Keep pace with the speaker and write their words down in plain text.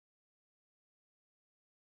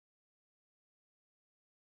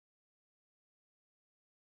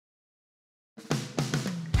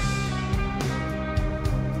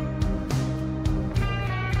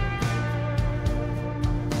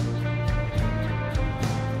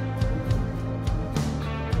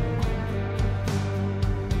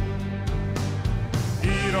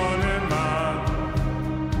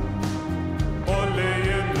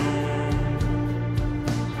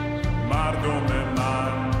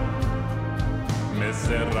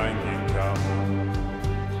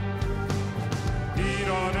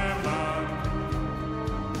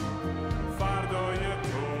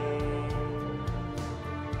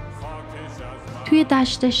توی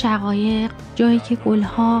دشت شقایق، جایی که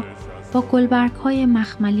گلها با گلبرگ‌های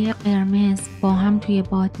مخملی قرمز با هم توی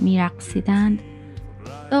باد می‌رقصیدند،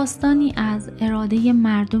 داستانی از اراده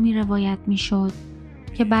مردمی روایت می‌شد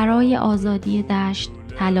که برای آزادی دشت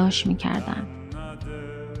تلاش می‌کردند.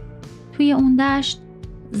 توی اون دشت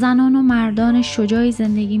زنان و مردان شجاعی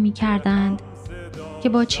زندگی می‌کردند که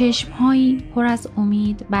با چشم‌هایی پر از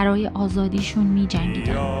امید برای آزادیشون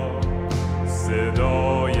می‌جنگیدند.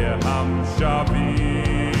 صدای همشبی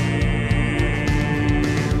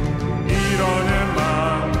ایران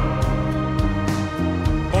من،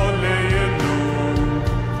 قله نور،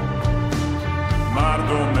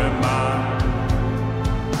 مردم من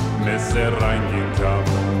مثل رنگین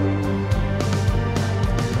کبود.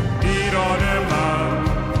 ایران من،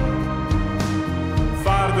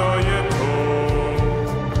 فردای تو،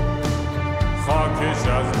 خاکش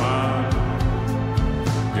از من،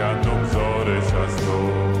 گندم زارش از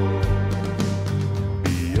تو.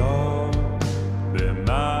 بیا به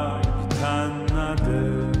مرگ تن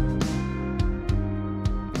نده،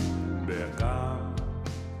 به غم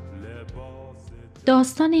لباس.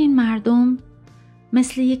 داستان این مردم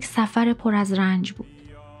مثل یک سفر پر از رنج بود.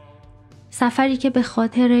 سفری که به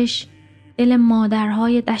خاطرش دل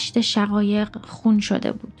مادرهای دشت شقایق خون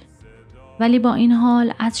شده بود. ولی با این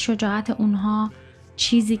حال از شجاعت اونها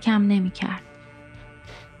چیزی کم نمی کرد.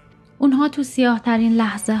 اونها تو سیاه‌ترین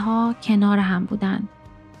لحظه ها کنار هم بودن.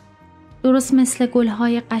 درست مثل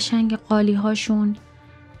گلهای قشنگ قالی هاشون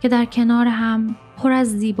که در کنار هم پر از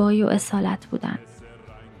زیبایی و اصالت بودن.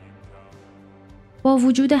 با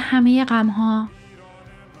وجود همه غم‌ها،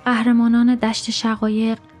 قهرمانان دشت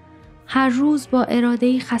شقایق هر روز با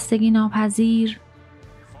اراده‌ای خستگی ناپذیر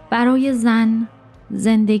برای زن،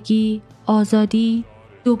 زندگی، آزادی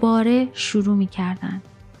دوباره شروع می‌کردند.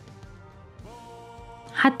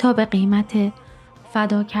 حتی به قیمت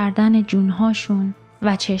فدا کردن جونهاشون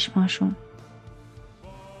و چشماشون.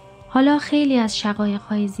 حالا خیلی از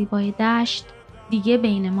شقایق‌های زیبای دشت دیگه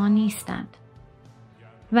بین ما نیستند.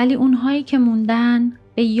 ولی اونهایی که موندن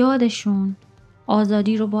به یادشون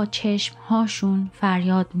آزادی رو با چشمهاشون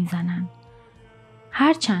فریاد میزنن.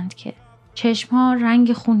 هرچند که چشمها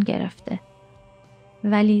رنگ خون گرفته،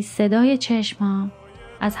 ولی صدای چشمها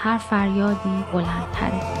از هر فریادی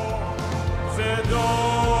بلندتره.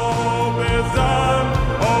 صدا بزن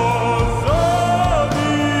آزادی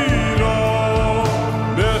را،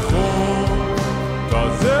 بخون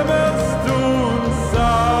تا زمستون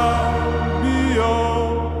سر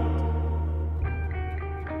بیاد.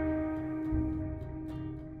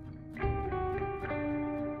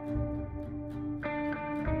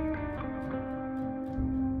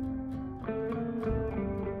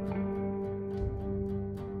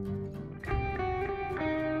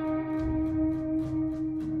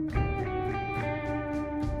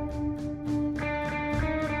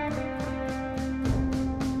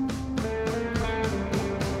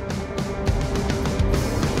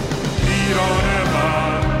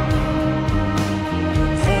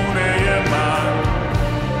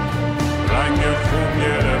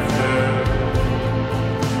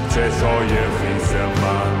 چشای خیس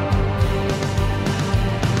من،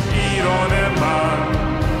 ایران من،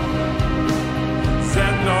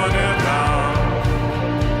 زندان غم،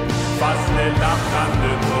 فصل لبخند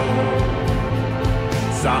تو،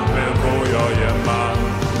 سهم رویای من.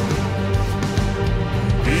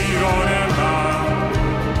 ایران من،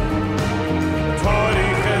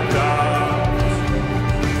 تاریخ درد،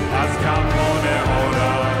 از کمان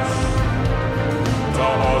آرش تا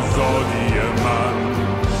آزادی من.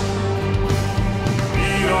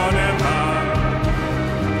 ایران من،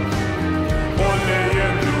 قله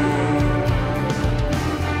نور،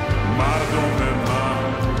 مردم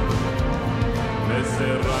من مثل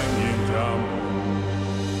رنگین کمون.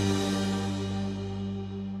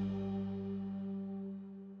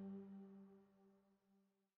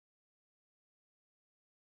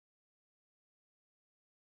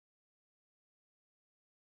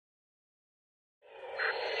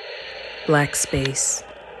 Black Space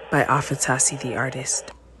by Afatasi the artist.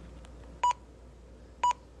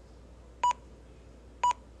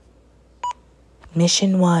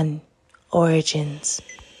 Mission 1, Origins.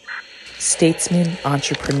 Statesman,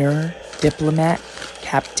 entrepreneur, diplomat,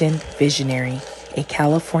 captain, visionary, a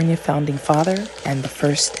California founding father, and the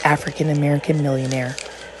first African-American millionaire.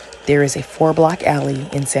 There is a 4-block alley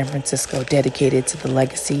in San Francisco dedicated to the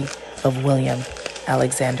legacy of William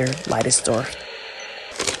Alexander Leidesdorff.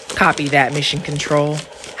 Copy that, Mission Control.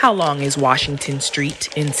 How long is Washington Street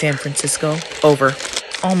in San Francisco? Over.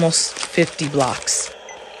 Almost 50 blocks.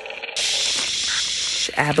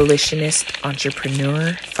 Abolitionist, entrepreneur,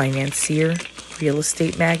 financier, real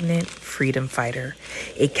estate magnate, freedom fighter.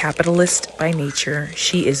 A capitalist by nature,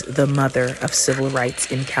 she is the mother of civil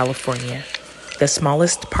rights in California. The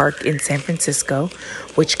smallest park in San Francisco,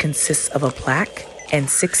 which consists of a plaque and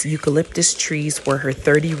 6 eucalyptus trees where her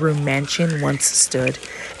 30-room mansion once stood,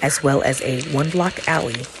 as well as a 1-block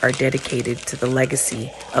alley, are dedicated to the legacy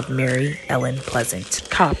of Mary Ellen Pleasant.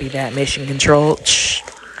 Copy that, Mission Control. Shh.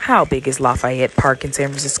 How big is Lafayette Park in San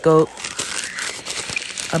Francisco?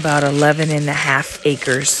 About 11.5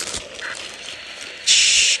 acres.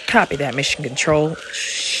 Shh. Copy that, Mission Control.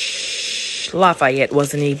 Shh. Lafayette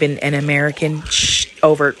wasn't even an American. Shh.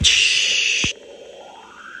 Over. Shh.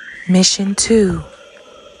 Mission 2.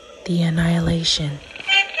 The annihilation.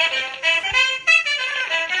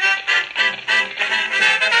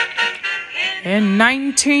 In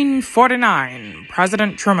 1949,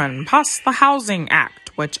 President Truman passed the Housing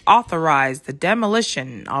Act, which authorized the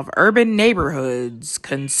demolition of urban neighborhoods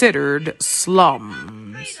considered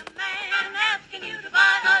slums.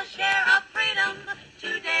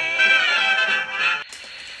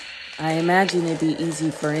 I imagine it'd be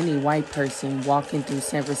easy for any white person walking through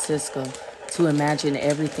San Francisco to imagine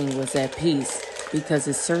everything was at peace, because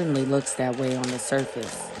it certainly looks that way on the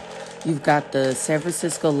surface. You've got the San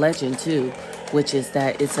Francisco legend, too, which is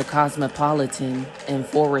that it's a cosmopolitan and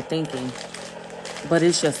forward-thinking. But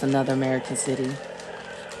it's just another American city.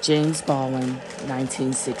 James Baldwin,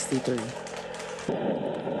 1963.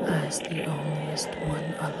 I's the onlyest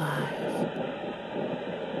one alive.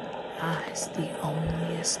 I's the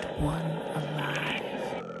onlyest one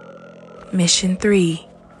alive. Mission 3.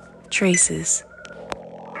 Traces.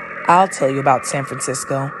 I'll tell you about San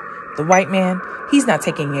Francisco. The white man, he's not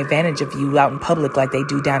taking advantage of you out in public like they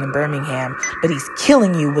do down in Birmingham, but he's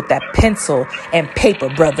killing you with that pencil and paper,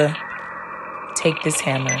 brother. Take this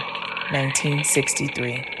hammer,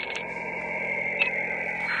 1963.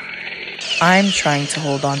 I'm trying to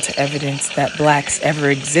hold on to evidence that blacks ever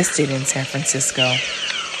existed in San Francisco.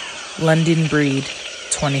 London Breed,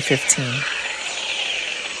 2015.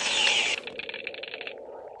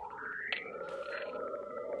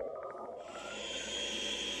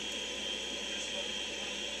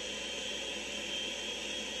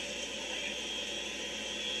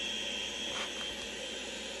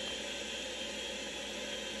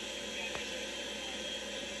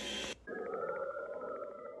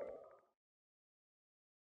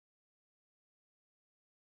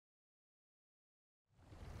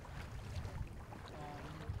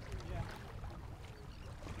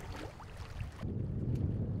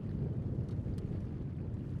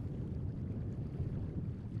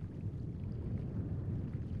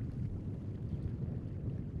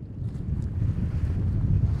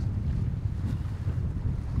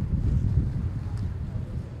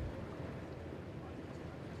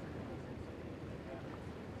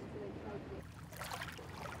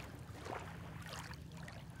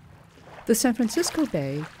 The San Francisco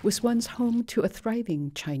Bay was once home to a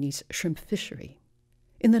thriving Chinese shrimp fishery.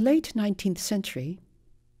 In the late 19th century,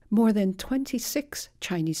 more than 26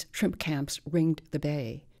 Chinese shrimp camps ringed the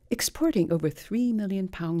bay, exporting over 3 million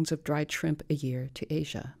pounds of dried shrimp a year to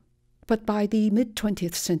Asia. But by the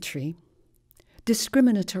mid-20th century,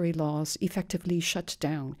 discriminatory laws effectively shut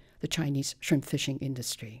down the Chinese shrimp fishing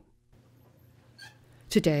industry.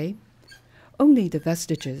 Today, only the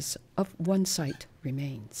vestiges of one site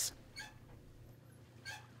remains.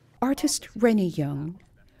 Artist Rene,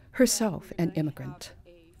 herself an immigrant,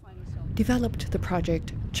 developed the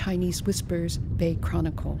project Chinese Whispers Bay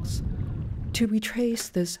Chronicles to retrace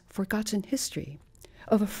this forgotten history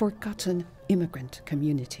of a forgotten immigrant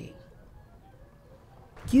community.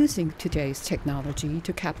 Using today's technology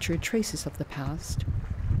to capture traces of the past,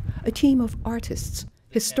 a team of artists,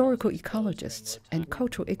 historical ecologists, and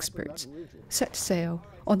cultural experts set sail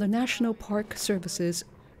on the National Park Service's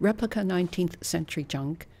replica 19th century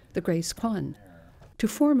junk, the Grace Kwan, to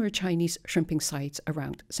former Chinese shrimping sites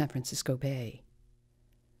around San Francisco Bay.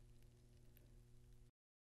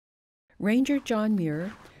 Ranger John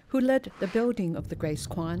Muir, who led the building of the Grace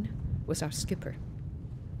Kwan, was our skipper.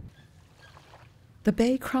 The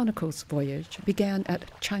Bay Chronicles voyage began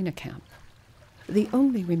at China Camp, the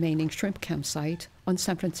only remaining shrimp campsite on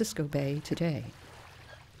San Francisco Bay today.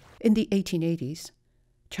 In the 1880s,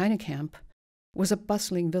 China Camp was a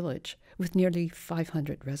bustling village with nearly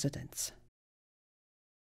 500 residents.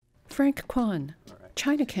 Frank Kwan,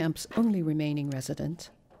 China Camp's only remaining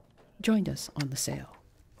resident, joined us on the sail.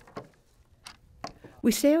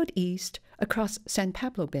 We sailed east across San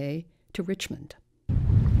Pablo Bay to Richmond.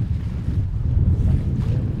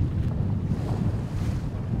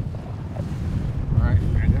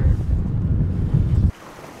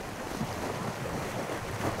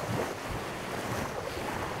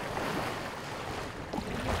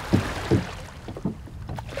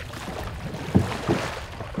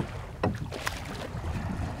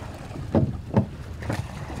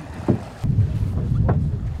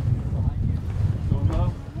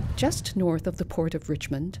 Just north of the port of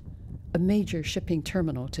Richmond, a major shipping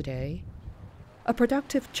terminal today, a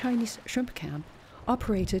productive Chinese shrimp camp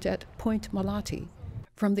operated at Point Malati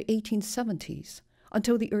from the 1870s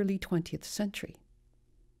until the early 20th century.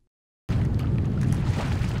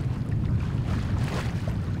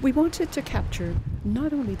 We wanted to capture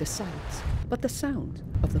not only the sights, but the sounds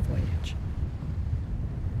of the voyage.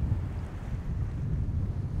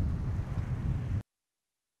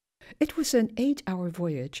 It was an 8-hour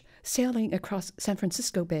voyage sailing across San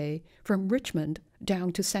Francisco Bay from Richmond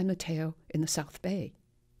down to San Mateo in the South Bay.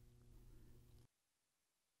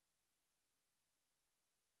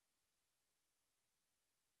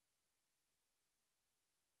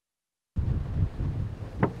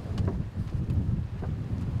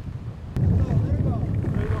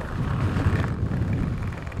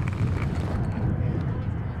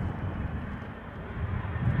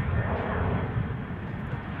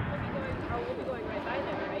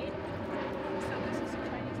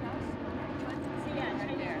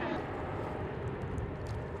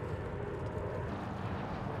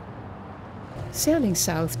 Sailing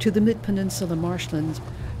south to the mid-peninsula marshlands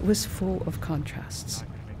was full of contrasts.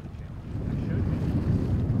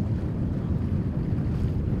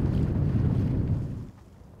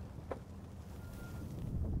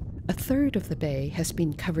 A third of the bay has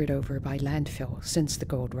been covered over by landfill since the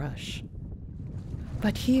gold rush.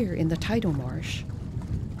 But here in the tidal marsh,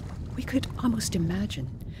 we could almost imagine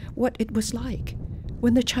what it was like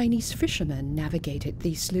when the Chinese fishermen navigated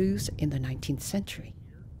these sloughs in the 19th century.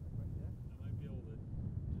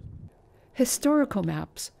 Historical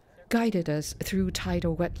maps guided us through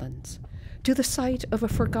tidal wetlands to the site of a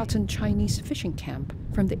forgotten Chinese fishing camp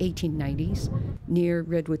from the 1890s near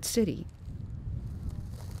Redwood City.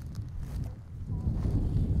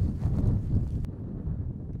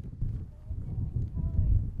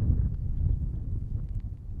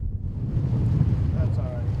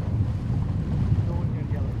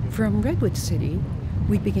 From Redwood City,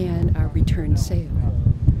 we began our return sail.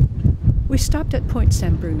 We stopped at Point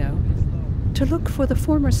San Bruno to look for the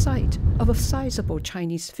former site of a sizable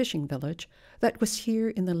Chinese fishing village that was here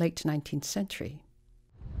in the late 19th century.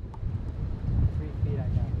 3 feet, I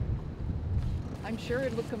know. I'm sure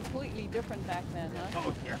it looked completely different back then, huh?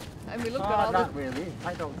 Oh, yeah. And we looked at all not really.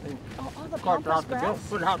 I don't think. all the Cut pampas out the grass.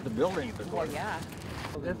 put out the buildings, of Well, course. yeah.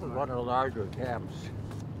 This is one of the larger camps,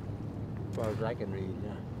 as far as I can read.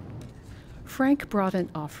 Yeah. Frank brought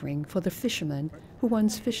an offering for the fishermen who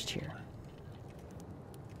once fished here.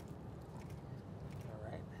 All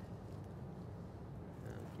right.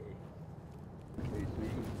 Okay.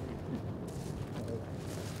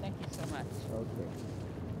 Thank you so much. Okay.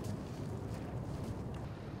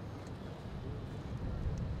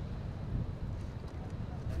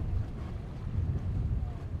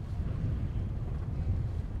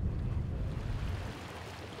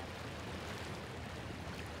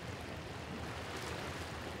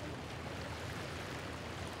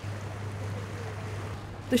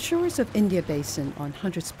 The shores of India Basin on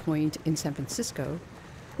Hunters Point in San Francisco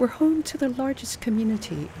were home to the largest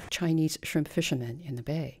community of Chinese shrimp fishermen in the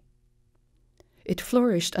bay. It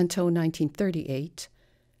flourished until 1938,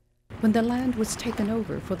 when the land was taken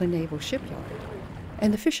over for the naval shipyard,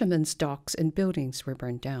 and the fishermen's docks and buildings were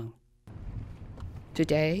burned down.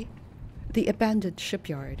 Today, the abandoned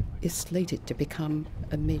shipyard is slated to become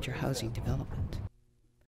a major housing development.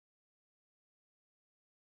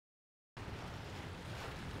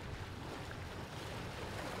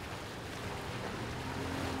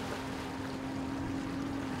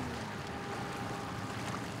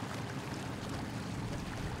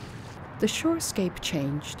 The shorescape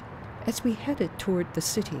changed as we headed toward the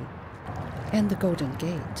city and the Golden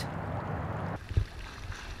Gate.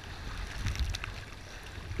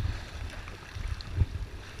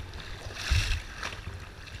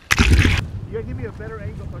 You gotta give me a better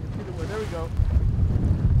angle so I can see the way. There we go.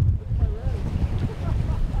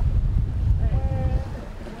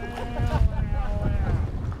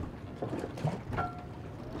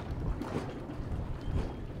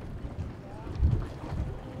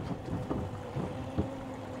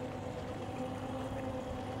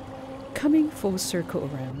 Coming full circle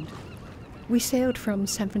around, we sailed from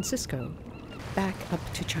San Francisco back up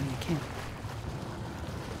to China Camp.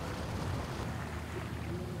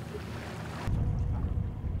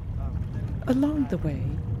 Along the way,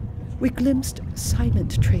 we glimpsed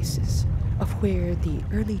silent traces of where the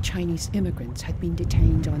early Chinese immigrants had been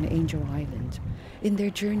detained on Angel Island in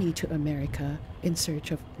their journey to America in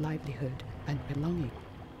search of livelihood and belonging.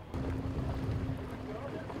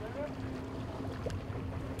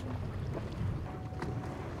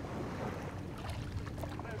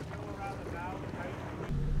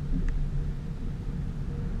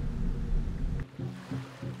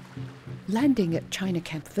 Landing at China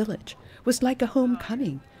Camp Village was like a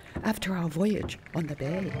homecoming after our voyage on the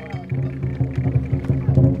bay.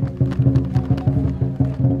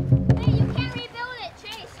 Hey, you can't rebuild it,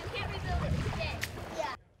 Chase. You can't rebuild it today.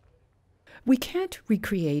 Yeah. We can't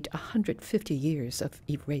recreate 150 years of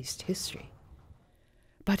erased history.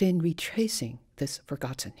 But in retracing this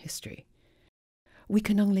forgotten history, we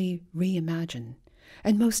can only reimagine,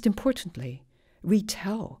 and most importantly,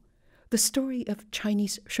 retell the story of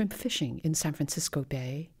Chinese shrimp fishing in San Francisco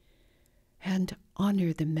Bay, and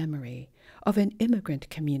honor the memory of an immigrant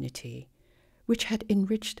community which had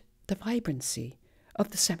enriched the vibrancy of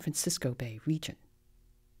the San Francisco Bay region.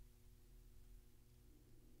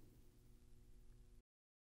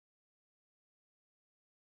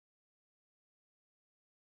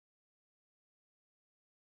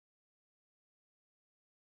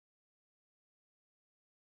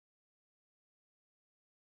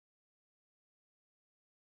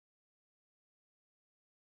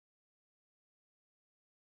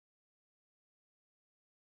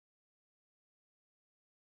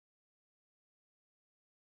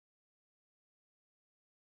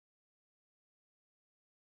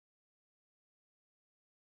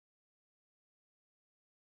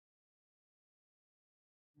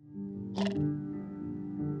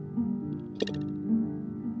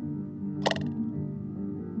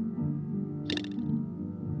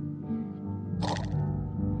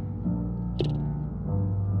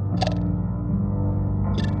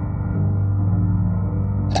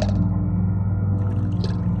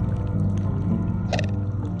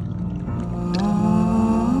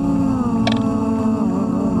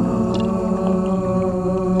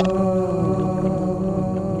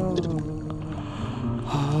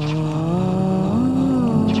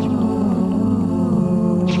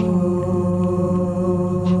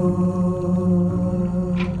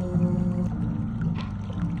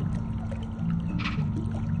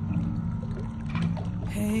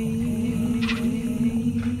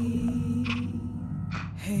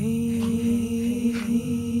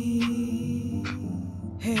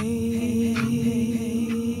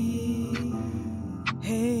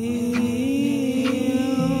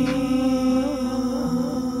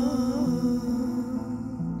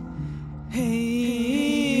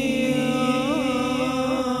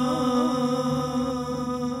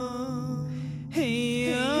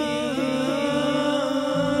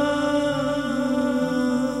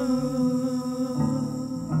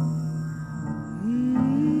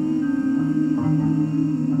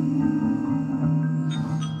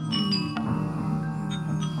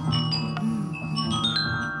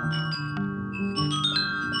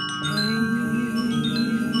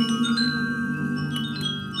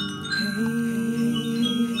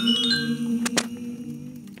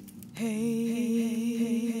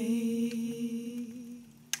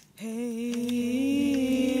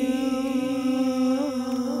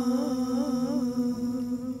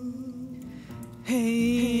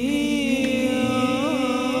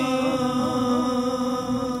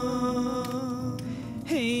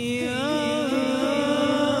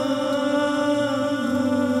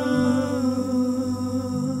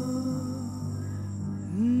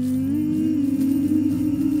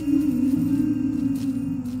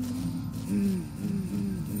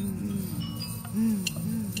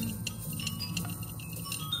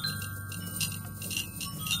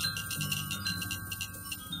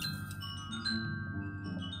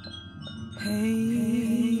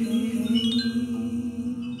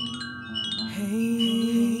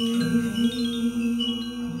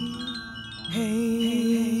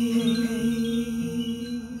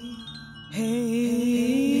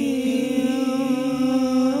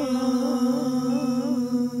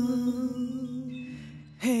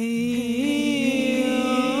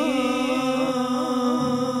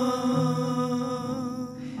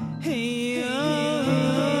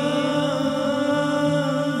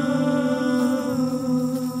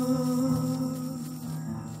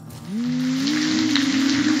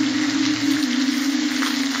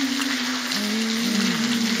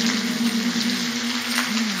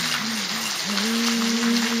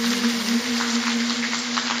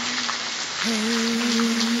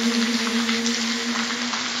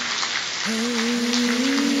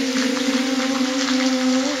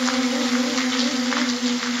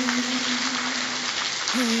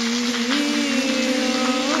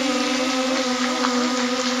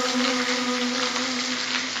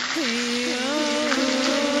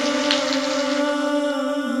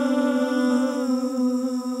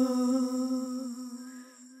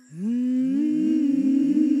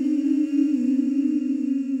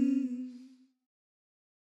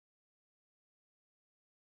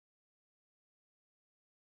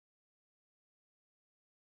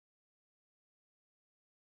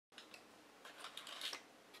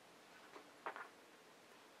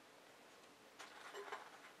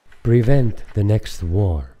 Prevent the next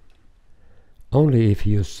war. Only if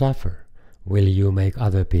you suffer will you make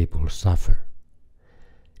other people suffer.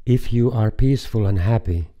 If you are peaceful and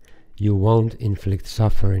happy, you won't inflict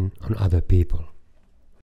suffering on other people.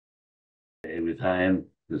 Every time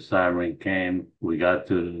the siren came, we got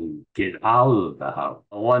to get out of the house.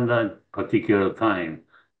 One that particular time,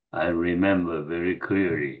 I remember very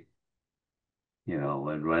clearly.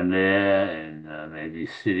 We'd run there and maybe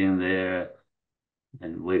sitting there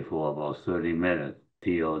and wait for about 30 minutes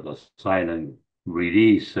till the siren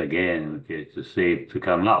release again, to safe to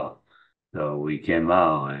come out. So we came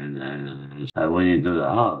out and I went into the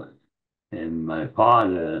house and my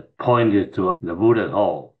father pointed to the bullet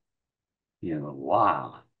hole.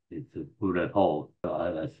 Wow, it's a bullet hole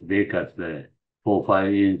as big as the 4 or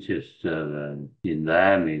 5 inches in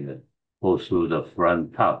diameter, goes through the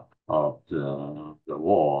front top of the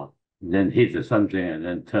wall, and then hit something and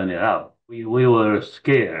then turn it out. We were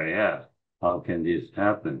scared, yeah. How can this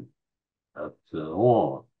happen? That's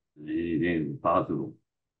war. Anything possible.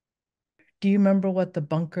 Do you remember what the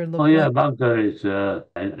bunker looked Oh like? yeah, bunker is.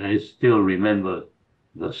 I still remember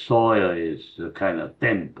the soil is kind of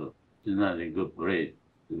damp. It's not a good place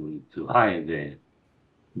to hide there,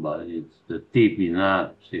 but it's deep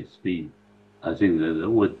enough, 6 feet. I think that the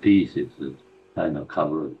wood pieces kind of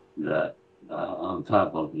cover that. On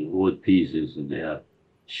top of the wood pieces, there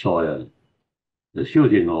soil. The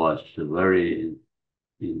shooting was very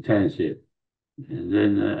intensive, and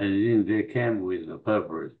then I think they came with the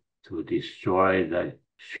purpose to destroy the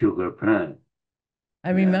sugar plant. I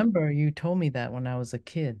remember you told me that when I was a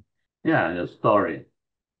kid. Yeah, the story.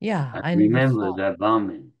 Yeah, I never remember saw. that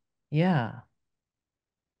bombing. Yeah.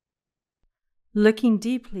 Looking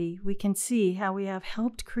deeply, we can see how we have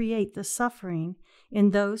helped create the suffering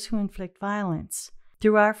in those who inflict violence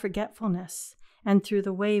through our forgetfulness and through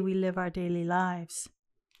the way we live our daily lives.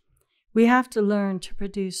 We have to learn to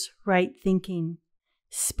produce right thinking,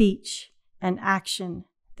 speech, and action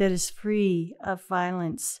that is free of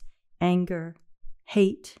violence, anger,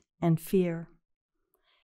 hate, and fear.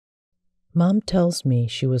 Mom tells me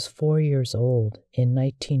she was 4 years old in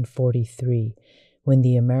 1943 when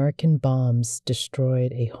the American bombs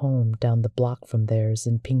destroyed a home down the block from theirs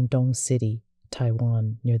in Pingdong City,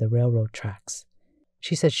 Taiwan, near the railroad tracks.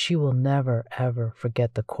 She said she will never, ever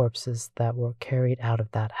forget the corpses that were carried out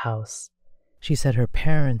of that house. She said her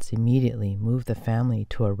parents immediately moved the family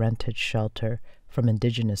to a rented shelter from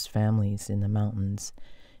indigenous families in the mountains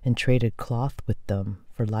and traded cloth with them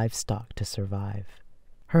for livestock to survive.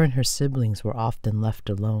 Her and her siblings were often left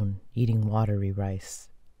alone, eating watery rice.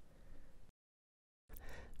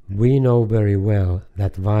 We know very well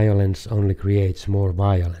that violence only creates more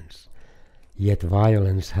violence, yet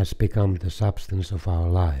violence has become the substance of our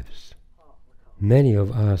lives. Many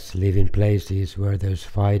of us live in places where there's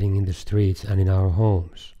fighting in the streets and in our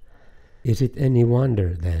homes. Is it any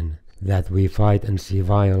wonder, then, that we fight and see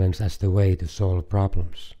violence as the way to solve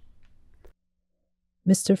problems?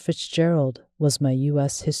 Mr. Fitzgerald was my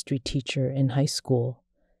U.S. history teacher in high school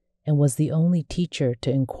and was the only teacher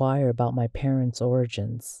to inquire about my parents'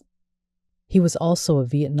 origins. He was also a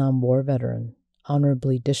Vietnam War veteran,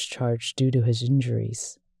 honorably discharged due to his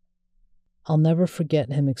injuries. I'll never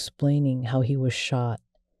forget him explaining how he was shot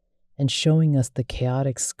and showing us the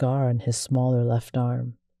chaotic scar on his smaller left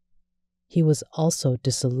arm. He was also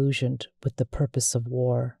disillusioned with the purpose of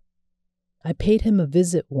war. I paid him a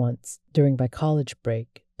visit once during my college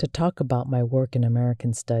break to talk about my work in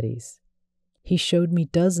American studies. He showed me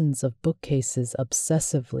dozens of bookcases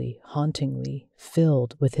obsessively, hauntingly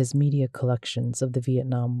filled with his media collections of the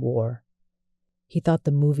Vietnam War. He thought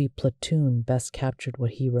the movie Platoon best captured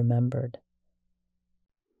what he remembered.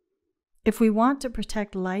 If we want to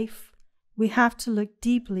protect life, we have to look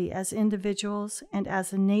deeply as individuals and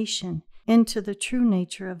as a nation into the true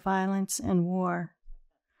nature of violence and war.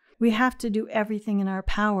 We have to do everything in our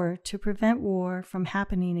power to prevent war from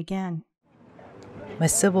happening again. My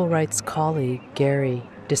civil rights colleague, Gary,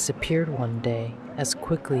 disappeared one day as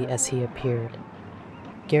quickly as he appeared.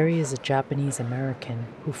 Gary is a Japanese American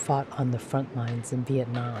who fought on the front lines in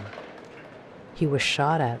Vietnam. He was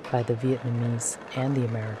shot at by the Vietnamese and the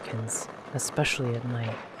Americans, especially at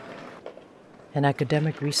night. An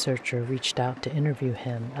academic researcher reached out to interview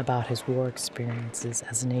him about his war experiences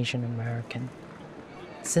as an Asian American.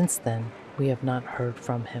 Since then, we have not heard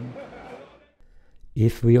from him.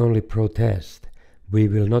 If we only protest, we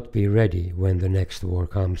will not be ready when the next war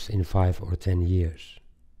comes in 5 or 10 years.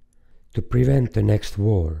 To prevent the next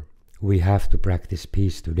war, we have to practice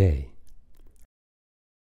peace today.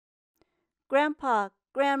 Grandpa,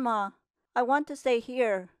 Grandma, I want to stay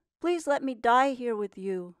here. Please let me die here with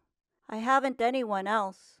you. I haven't anyone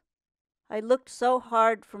else. I looked so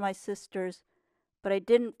hard for my sisters, but I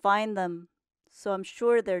didn't find them, so I'm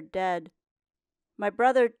sure they're dead. My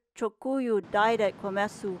brother Chokuyu died at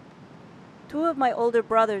Komesu. 2 of my older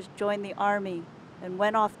brothers joined the army and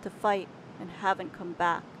went off to fight and haven't come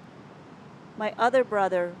back. My other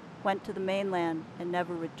brother went to the mainland and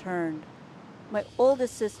never returned. My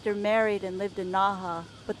oldest sister married and lived in Naha,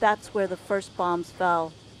 but that's where the first bombs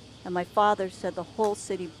fell, and my father said the whole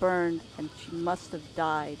city burned and she must have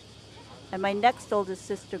died. And my next oldest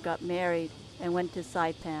sister got married and went to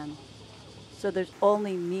Saipan. So there's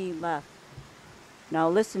only me left. Now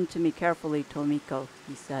listen to me carefully, Tomiko,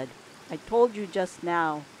 he said. I told you just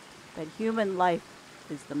now that human life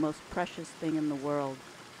is the most precious thing in the world.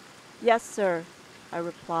 Yes, sir, I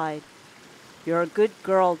replied. You're a good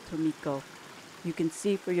girl, Tomiko. You can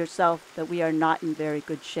see for yourself that we are not in very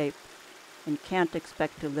good shape and can't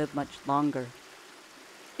expect to live much longer.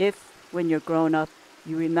 If, when you're grown up,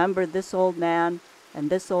 you remember this old man and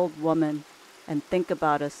this old woman and think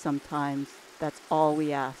about us sometimes, that's all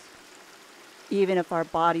we ask. Even if our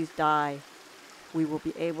bodies die, we will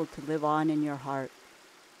be able to live on in your heart.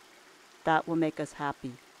 That will make us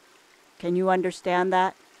happy. Can you understand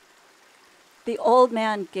that? The old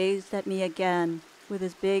man gazed at me again with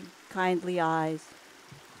his big, kindly eyes.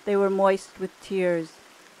 They were moist with tears.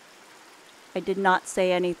 I did not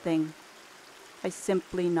say anything. I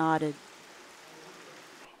simply nodded.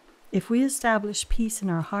 If we establish peace in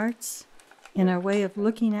our hearts, in our way of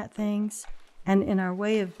looking at things, and in our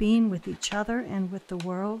way of being with each other and with the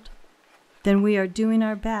world, then we are doing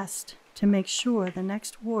our best to make sure the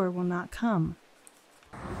next war will not come.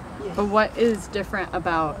 But what is different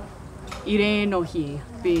about Ire no Hi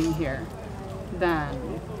being here than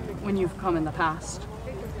when you've come in the past?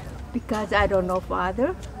 Because I don't know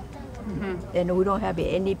father, and we don't have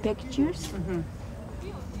any pictures.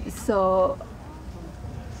 So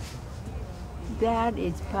that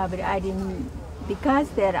is probably, I didn't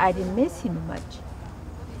miss him much.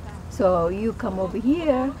 So you come over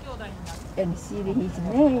here and see his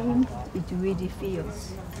name, it really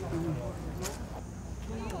feels.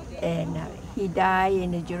 And he died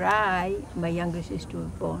in July. My younger sister was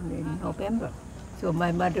born in November. So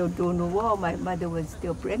my mother during the war, my mother was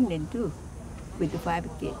still pregnant too, with the 5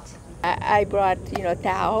 kids. I brought,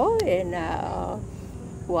 towel and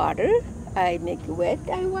water. I make it wet,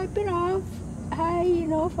 I wipe it off. Hi,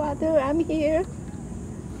 Father, I'm here.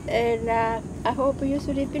 And I hope you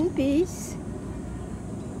sleep in peace.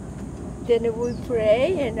 Then we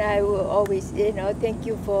pray, and I will always, thank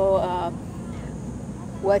you for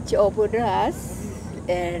watch over us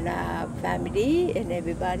and family and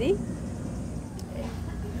everybody.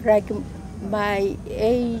 Like my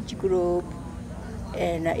age group,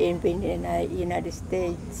 and in the United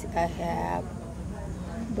States, I have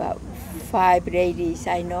about 5 ladies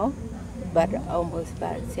I know, but almost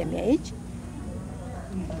about the same age.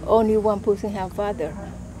 Only one person have father,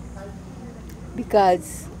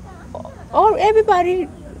 because everybody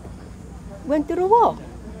went to the war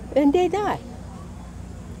and they died.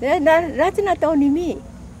 That's not only me.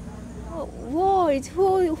 War is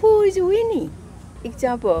who is winning.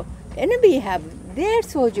 Example, enemy have their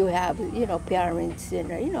soldier have parents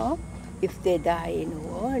and if they die in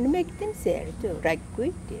war, and make them sad too, like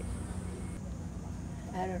we did.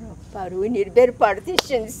 I don't know, but we need better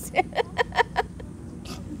politicians.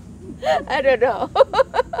 I don't know.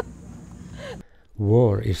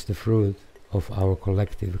 War is the fruit of our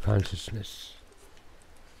collective consciousness.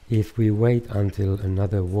 If we wait until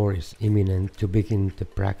another war is imminent to begin to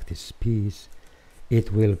practice peace,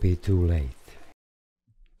 it will be too late.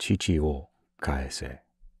 父を返せ、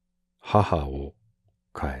母を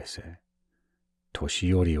返せ、年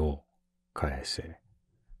寄りを返せ、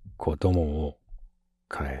子供を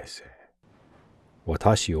返せ、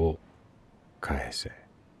私を返せ、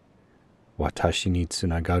私につ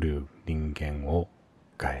ながる人間を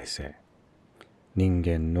返せ、人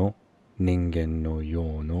間の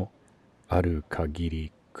ようのある限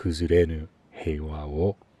り崩れぬ平和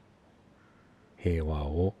を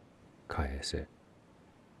返せ。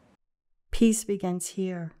Peace begins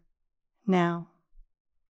here, now.